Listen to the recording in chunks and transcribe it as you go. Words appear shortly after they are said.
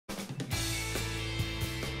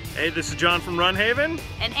Hey, this is John from Runhaven.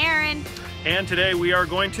 And Aaron. And today we are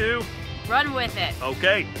going to run with it.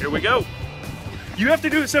 Okay, here we go. You have to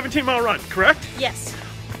do a 17-mile run, correct? Yes.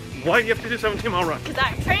 Why do you have to do a 17-mile run? Because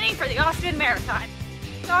I'm training for the Austrian Marathon.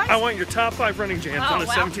 I want your top 5 running jams on a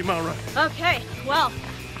 17-mile run. Okay, well,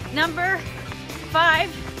 number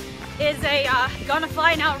 5 is a Gonna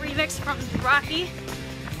Fly Now remix from Rocky.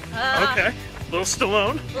 Okay, little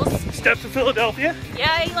Stallone. Steps of Philadelphia.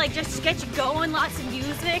 Yeah, like just get you going, lots of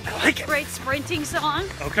music. I like it. Great sprinting song.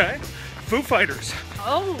 Okay. Foo Fighters.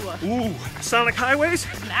 Oh. Ooh, Sonic Highways.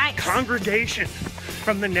 Nice. Congregation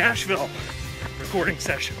from the Nashville recording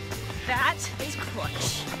session. That is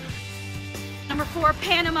clutch. Number 4,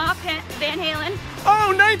 Panama, Van Halen.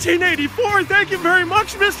 Oh, 1984. Thank you very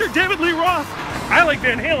much, Mr. David Lee Roth. I like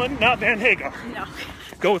Van Halen, not Van Hagar. No.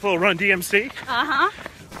 Go with a little Run DMC. Uh-huh.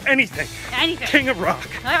 Anything. Anything. King of Rock.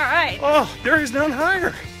 All right. Oh, there is none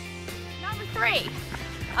higher. Number 3.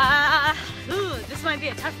 This might be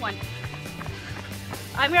a tough one.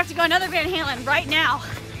 I'm gonna have to go another Van Halen right now.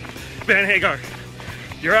 Van Hagar,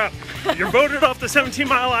 you're out. You're voted off the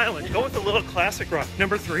 17-mile island. Go with a little classic rock.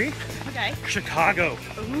 Number 3. Okay. Chicago.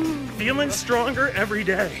 Ooh. Feeling stronger every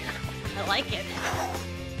day. I like it.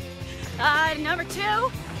 Number 2,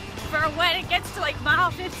 for when it gets to like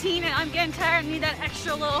mile 15 and I'm getting tired and need that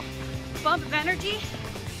extra little bump of energy.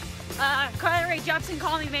 Carly Rae Jepsen,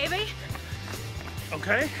 Call Me Maybe.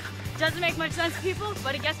 Okay. Doesn't make much sense to people,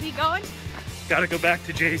 but it gets me going. Gotta go back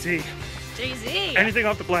to Jay-Z. Jay-Z. Anything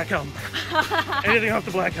off the Black Album. Anything off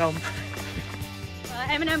the Black Album.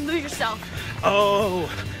 Eminem, Lose Yourself. Oh,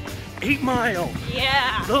 8 Mile.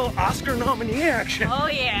 Yeah. Little Oscar nominee action. Oh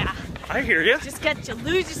yeah. I hear you. Just get to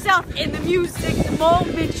lose yourself in the music the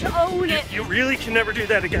moment you own it. You really can never do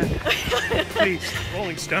that again. Please,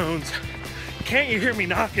 Rolling Stones. Can't You Hear Me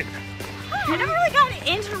Knocking? I never really got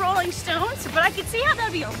into Rolling Stones, but I could see how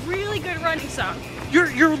that'd be a really good running song.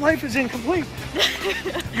 Your life is incomplete.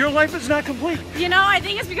 Your life is not complete. You know, I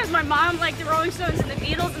think it's because my mom liked the Rolling Stones and the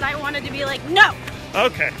Beatles, and I wanted to be like, no.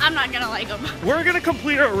 Okay. I'm not gonna like them. We're gonna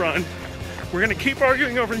complete our run. We're gonna keep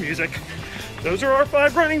arguing over music. Those are our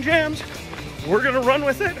 5 running jams. We're gonna run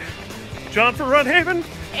with it. John for Runhaven.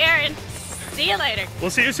 Aaron, see you later. We'll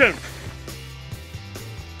see you soon.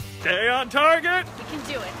 Stay on target. You can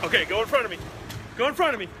do it. Okay, go in front of me. Go in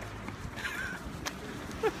front of me.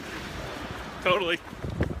 Totally.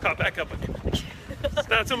 Caught back up again. It's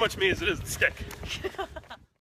not so much me as it is the stick.